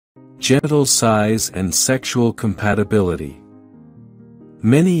Genital size and sexual compatibility.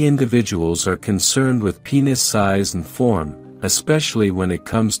 Many individuals are concerned with penis size and form, especially when it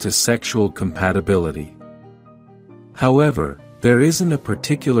comes to sexual compatibility. However, there isn't a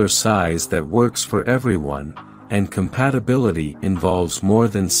particular size that works for everyone, and compatibility involves more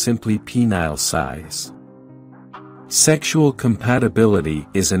than simply penile size. Sexual compatibility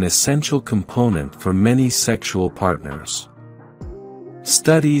is an essential component for many sexual partners.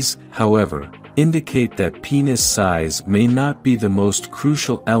 Studies, however, indicate that penis size may not be the most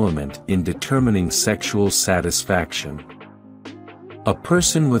crucial element in determining sexual satisfaction. A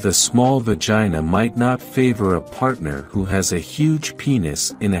person with a small vagina might not favor a partner who has a huge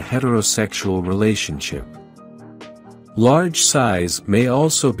penis in a heterosexual relationship. Large size may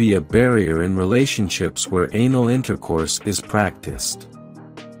also be a barrier in relationships where anal intercourse is practiced.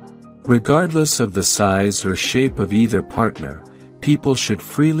 Regardless of the size or shape of either partner, people should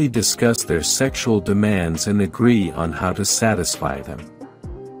freely discuss their sexual demands and agree on how to satisfy them.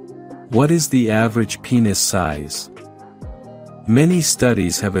 What is the average penis size? Many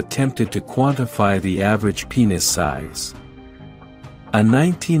studies have attempted to quantify the average penis size. A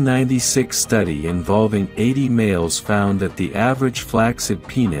 1996 study involving 80 males found that the average flaccid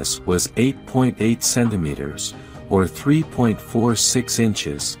penis was 8.8 centimeters, or 3.46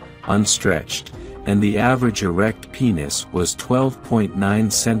 inches, unstretched, and the average erect penis was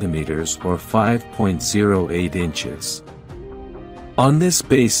 12.9 centimeters or 5.08 inches. On this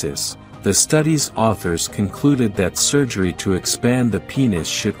basis, the study's authors concluded that surgery to expand the penis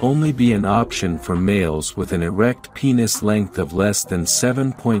should only be an option for males with an erect penis length of less than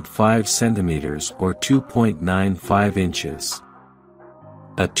 7.5 centimeters or 2.95 inches.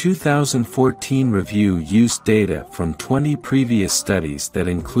 A 2014 review used data from 20 previous studies that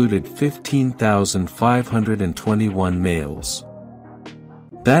included 15,521 males.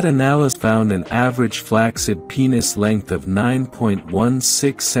 That analysis found an average flaccid penis length of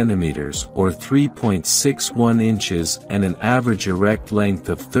 9.16 centimeters or 3.61 inches and an average erect length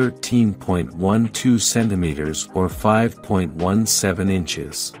of 13.12 centimeters or 5.17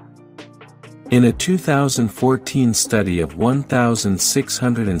 inches. In a 2014 study of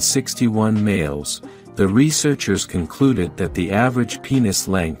 1,661 males, the researchers concluded that the average penis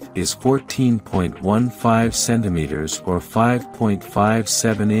length is 14.15 centimeters or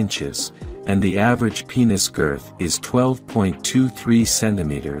 5.57 inches, and the average penis girth is 12.23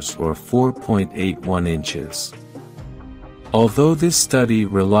 centimeters or 4.81 inches. Although this study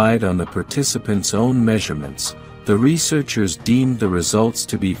relied on the participants' own measurements, the researchers deemed the results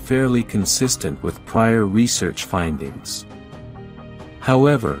to be fairly consistent with prior research findings.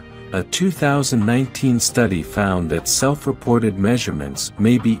 However, a 2019 study found that self-reported measurements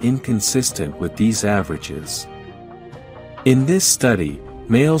may be inconsistent with these averages. In this study,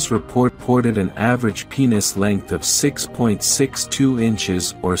 males reported an average penis length of 6.62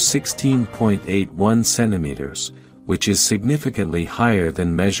 inches or 16.81 centimeters, which is significantly higher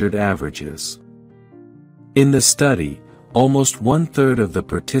than measured averages. In the study, almost one-third of the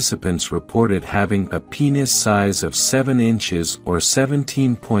participants reported having a penis size of 7 inches or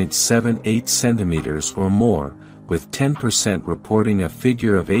 17.78 centimeters or more, with 10% reporting a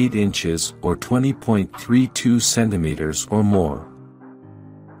figure of 8 inches or 20.32 centimeters or more.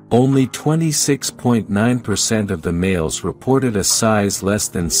 Only 26.9% of the males reported a size less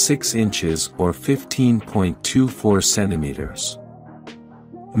than 6 inches or 15.24 centimeters.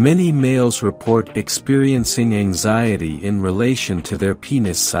 Many males report experiencing anxiety in relation to their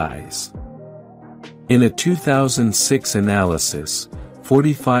penis size. In a 2006 analysis,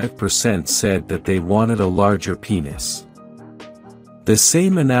 45% said that they wanted a larger penis. The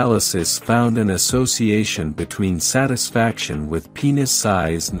same analysis found an association between satisfaction with penis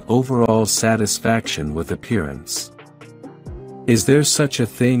size and overall satisfaction with appearance. Is there such a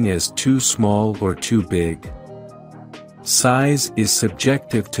thing as too small or too big? Size is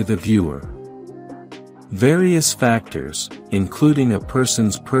subjective to the viewer. Various factors, including a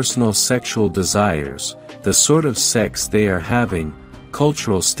person's personal sexual desires, the sort of sex they are having,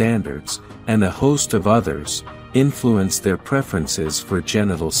 cultural standards, and a host of others, influence their preferences for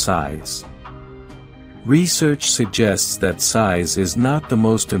genital size. Research suggests that size is not the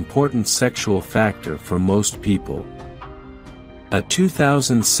most important sexual factor for most people. A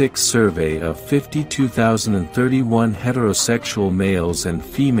 2006 survey of 52,031 heterosexual males and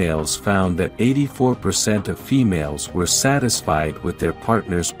females found that 84% of females were satisfied with their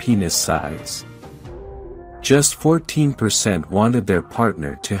partner's penis size. Just 14% wanted their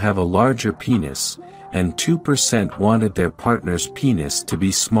partner to have a larger penis, and 2% wanted their partner's penis to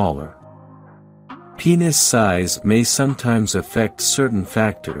be smaller. Penis size may sometimes affect certain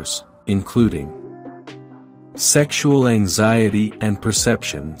factors, including sexual anxiety and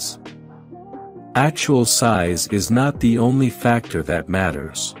perceptions. Actual size is not the only factor that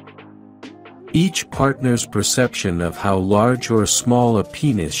matters. Each partner's perception of how large or small a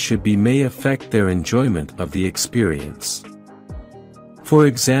penis should be may affect their enjoyment of the experience. For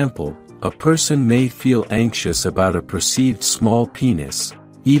example, a person may feel anxious about a perceived small penis,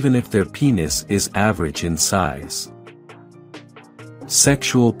 even if their penis is average in size.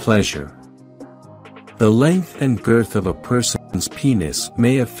 Sexual pleasure. The length and girth of a person's penis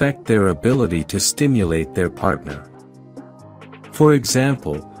may affect their ability to stimulate their partner. For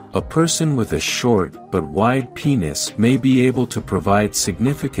example, a person with a short but wide penis may be able to provide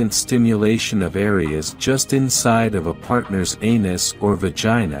significant stimulation of areas just inside of a partner's anus or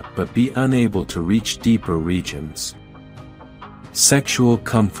vagina but be unable to reach deeper regions. Sexual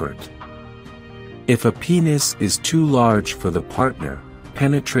comfort. If a penis is too large for the partner,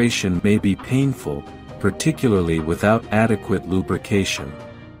 penetration may be painful, particularly without adequate lubrication.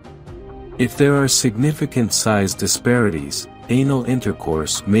 If there are significant size disparities, anal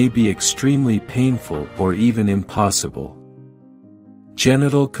intercourse may be extremely painful or even impossible.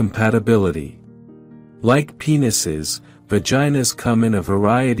 Genital compatibility. Like penises, vaginas come in a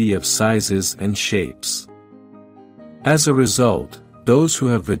variety of sizes and shapes. As a result, those who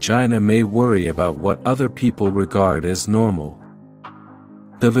have vagina may worry about what other people regard as normal.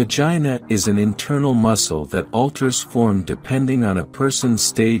 The vagina is an internal muscle that alters form depending on a person's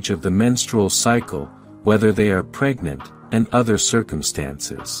stage of the menstrual cycle, whether they are pregnant, and other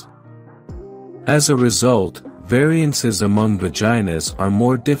circumstances. As a result, variances among vaginas are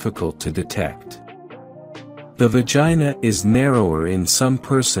more difficult to detect. The vagina is narrower in some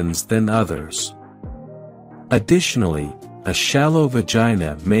persons than others. Additionally, a shallow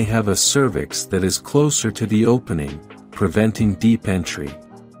vagina may have a cervix that is closer to the opening, preventing deep entry.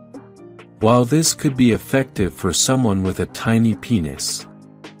 While this could be effective for someone with a tiny penis,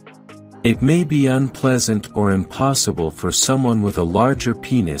 it may be unpleasant or impossible for someone with a larger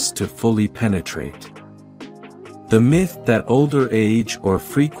penis to fully penetrate. The myth that older age or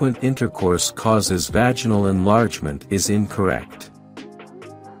frequent intercourse causes vaginal enlargement is incorrect.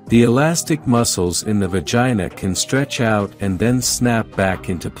 The elastic muscles in the vagina can stretch out and then snap back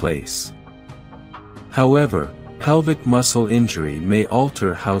into place. However, pelvic muscle injury may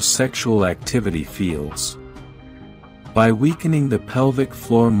alter how sexual activity feels. By weakening the pelvic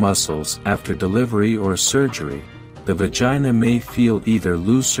floor muscles after delivery or surgery, the vagina may feel either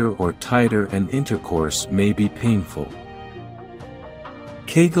looser or tighter and intercourse may be painful.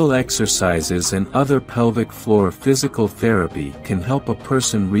 Kegel exercises and other pelvic floor physical therapy can help a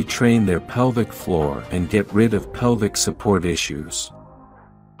person retrain their pelvic floor and get rid of pelvic support issues.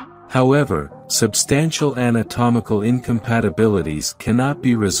 However, substantial anatomical incompatibilities cannot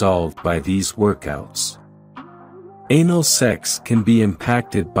be resolved by these workouts. Anal sex can be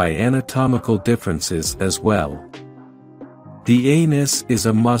impacted by anatomical differences as well. The anus is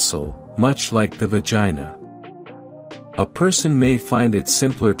a muscle, much like the vagina. A person may find it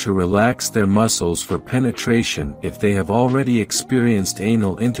simpler to relax their muscles for penetration if they have already experienced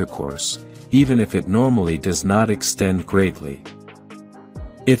anal intercourse, even if it normally does not extend greatly.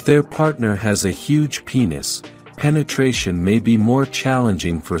 If their partner has a huge penis, penetration may be more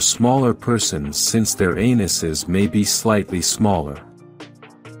challenging for smaller persons since their anuses may be slightly smaller.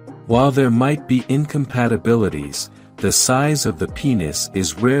 While there might be incompatibilities, the size of the penis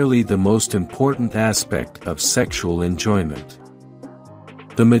is rarely the most important aspect of sexual enjoyment.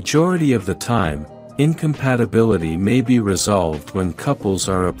 The majority of the time, incompatibility may be resolved when couples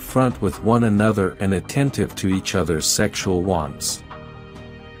are upfront with one another and attentive to each other's sexual wants.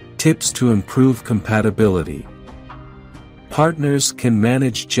 Tips to improve compatibility. Partners can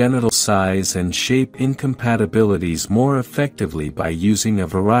manage genital size and shape incompatibilities more effectively by using a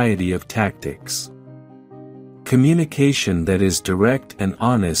variety of tactics. Communication that is direct and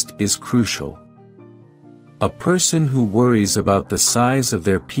honest is crucial. A person who worries about the size of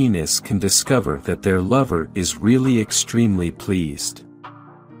their penis can discover that their lover is really extremely pleased.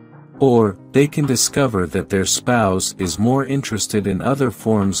 Or, they can discover that their spouse is more interested in other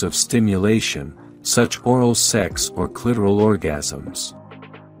forms of stimulation, such oral sex or clitoral orgasms.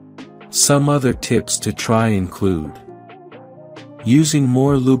 Some other tips to try include: using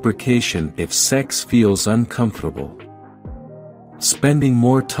more lubrication if sex feels uncomfortable, spending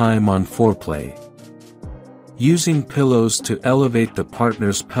more time on foreplay, using pillows to elevate the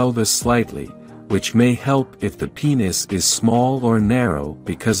partner's pelvis slightly, which may help if the penis is small or narrow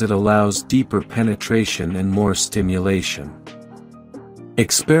because it allows deeper penetration and more stimulation.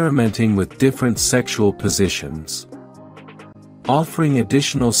 Experimenting with different sexual positions. Offering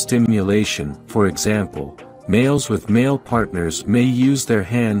additional stimulation, for example, males with male partners may use their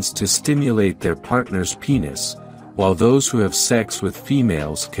hands to stimulate their partner's penis, while those who have sex with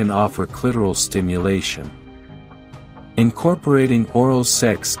females can offer clitoral stimulation. Incorporating oral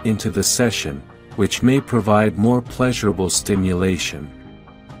sex into the session, which may provide more pleasurable stimulation.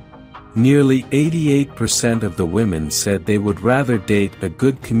 Nearly 88% of the women said they would rather date a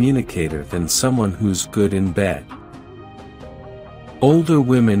good communicator than someone who's good in bed. Older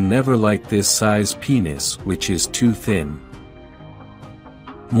women never like this size penis, which is too thin.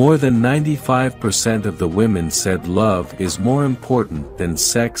 More than 95% of the women said love is more important than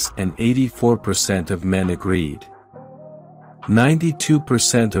sex, and 84% of men agreed.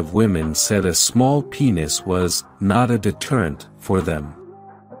 92% of women said a small penis was not a deterrent for them.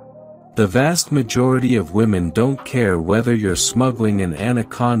 The vast majority of women don't care whether you're smuggling an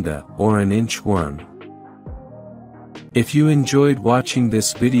anaconda or an inchworm. If you enjoyed watching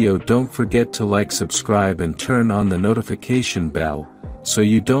this video, don't forget to like, subscribe and turn on the notification bell, so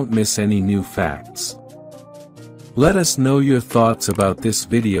you don't miss any new facts. Let us know your thoughts about this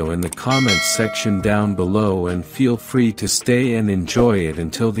video in the comments section down below, and feel free to stay and enjoy it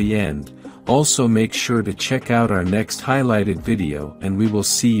until the end. Also make sure to check out our next highlighted video, and we will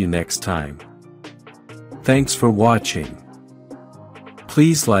see you next time. Thanks for watching.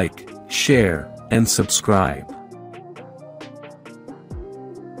 Please like, share, and subscribe.